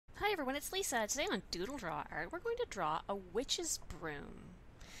everyone, it's Lisa. Today on Doodle Draw Art, we're going to draw a witch's broom.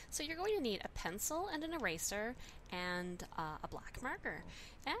 So you're going to need a pencil and an eraser and a black marker.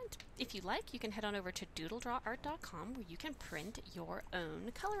 And if you like, you can head on over to DoodleDrawArt.com where you can print your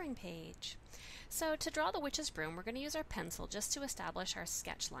own coloring page. So to draw the witch's broom, we're going to use our pencil just to establish our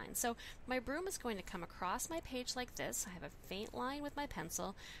sketch line. So my broom is going to come across my page like this. I have a faint line with my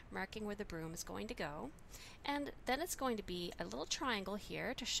pencil marking where the broom is going to go. And then it's going to be a little triangle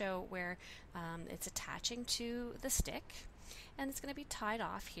here to show where it's attaching to the stick. And it's going to be tied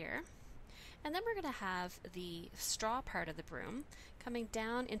off here. And then we're going to have the straw part of the broom coming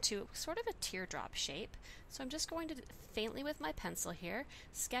down into sort of a teardrop shape. So I'm just going to faintly with my pencil here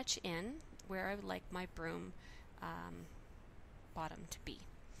sketch in where I would like my broom bottom to be.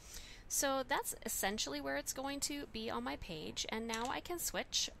 So that's essentially where it's going to be on my page, and now I can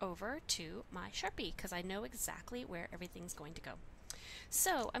switch over to my Sharpie because I know exactly where everything's going to go.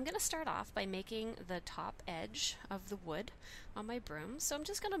 So I'm going to start off by making the top edge of the wood on my broom. So I'm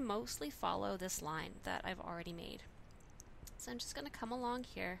just going to mostly follow this line that I've already made. So I'm just going to come along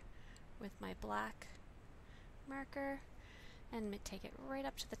here with my black marker and take it right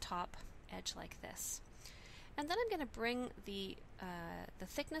up to the top edge like this. And then I'm going to bring the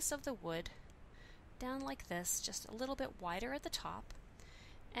thickness of the wood down like this, just a little bit wider at the top.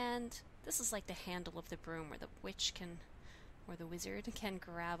 And this is like the handle of the broom where the witch can, or the wizard can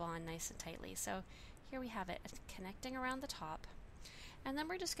grab on nice and tightly. So here we have it connecting around the top. And then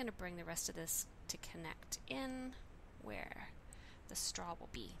we're just going to bring the rest of this to connect in where the straw will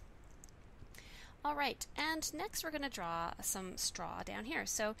be. Alright, and next we're going to draw some straw down here.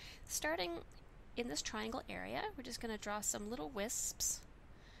 So starting in this triangle area, we're just going to draw some little wisps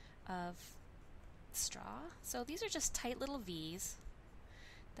of straw. So these are just tight little V's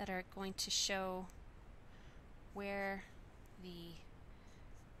that are going to show where the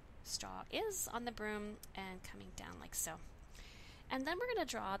straw is on the broom and coming down like so. And then we're going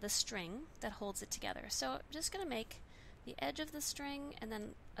to draw the string that holds it together. So I'm just going to make the edge of the string and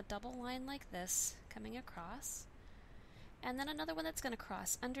then a double line like this coming across. And then another one that's going to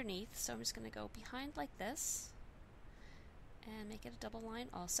cross underneath. So I'm just going to go behind like this and make it a double line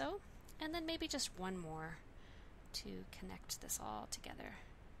also. And then maybe just one more to connect this all together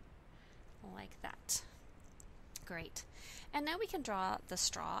like that. Great. And now we can draw the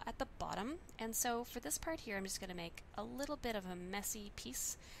straw at the bottom. And so for this part here, I'm just going to make a little bit of a messy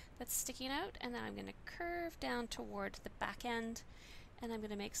piece that's sticking out, and then I'm going to curve down toward the back end, and I'm going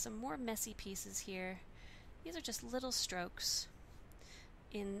to make some more messy pieces here. These are just little strokes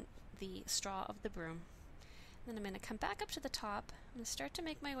in the straw of the broom. Then I'm going to come back up to the top. I'm going to start to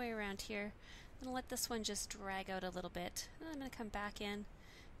make my way around here. I'm going to let this one just drag out a little bit. And then I'm going to come back in.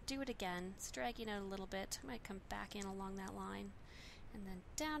 Do it again. It's dragging out a little bit. I might come back in along that line and then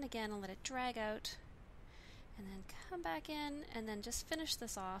down again and let it drag out, and then come back in, and then just finish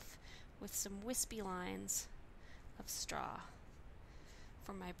this off with some wispy lines of straw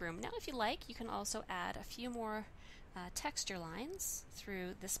for my broom. Now if you like, you can also add a few more texture lines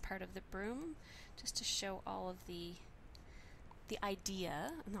through this part of the broom just to show all of the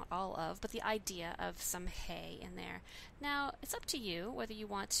idea, not all of, but the idea of some hay in there. Now, it's up to you whether you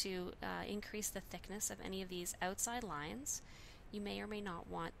want to increase the thickness of any of these outside lines. You may or may not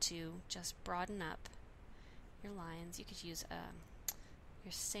want to just broaden up your lines. You could use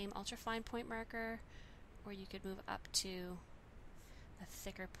your same ultrafine point marker, or you could move up to a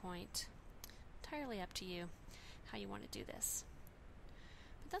thicker point. Entirely up to you how you want to do this.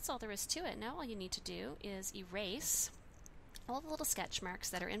 But that's all there is to it. Now all you need to do is erase all the little sketch marks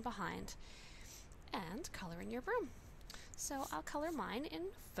that are in behind and color in your broom. So I'll color mine in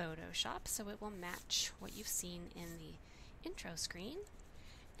Photoshop so it will match what you've seen in the intro screen.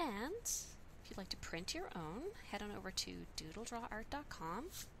 And if you'd like to print your own, head on over to DoodleDrawArt.com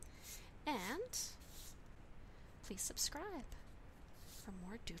and please subscribe for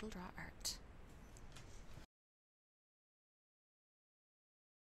more Doodle Draw Art.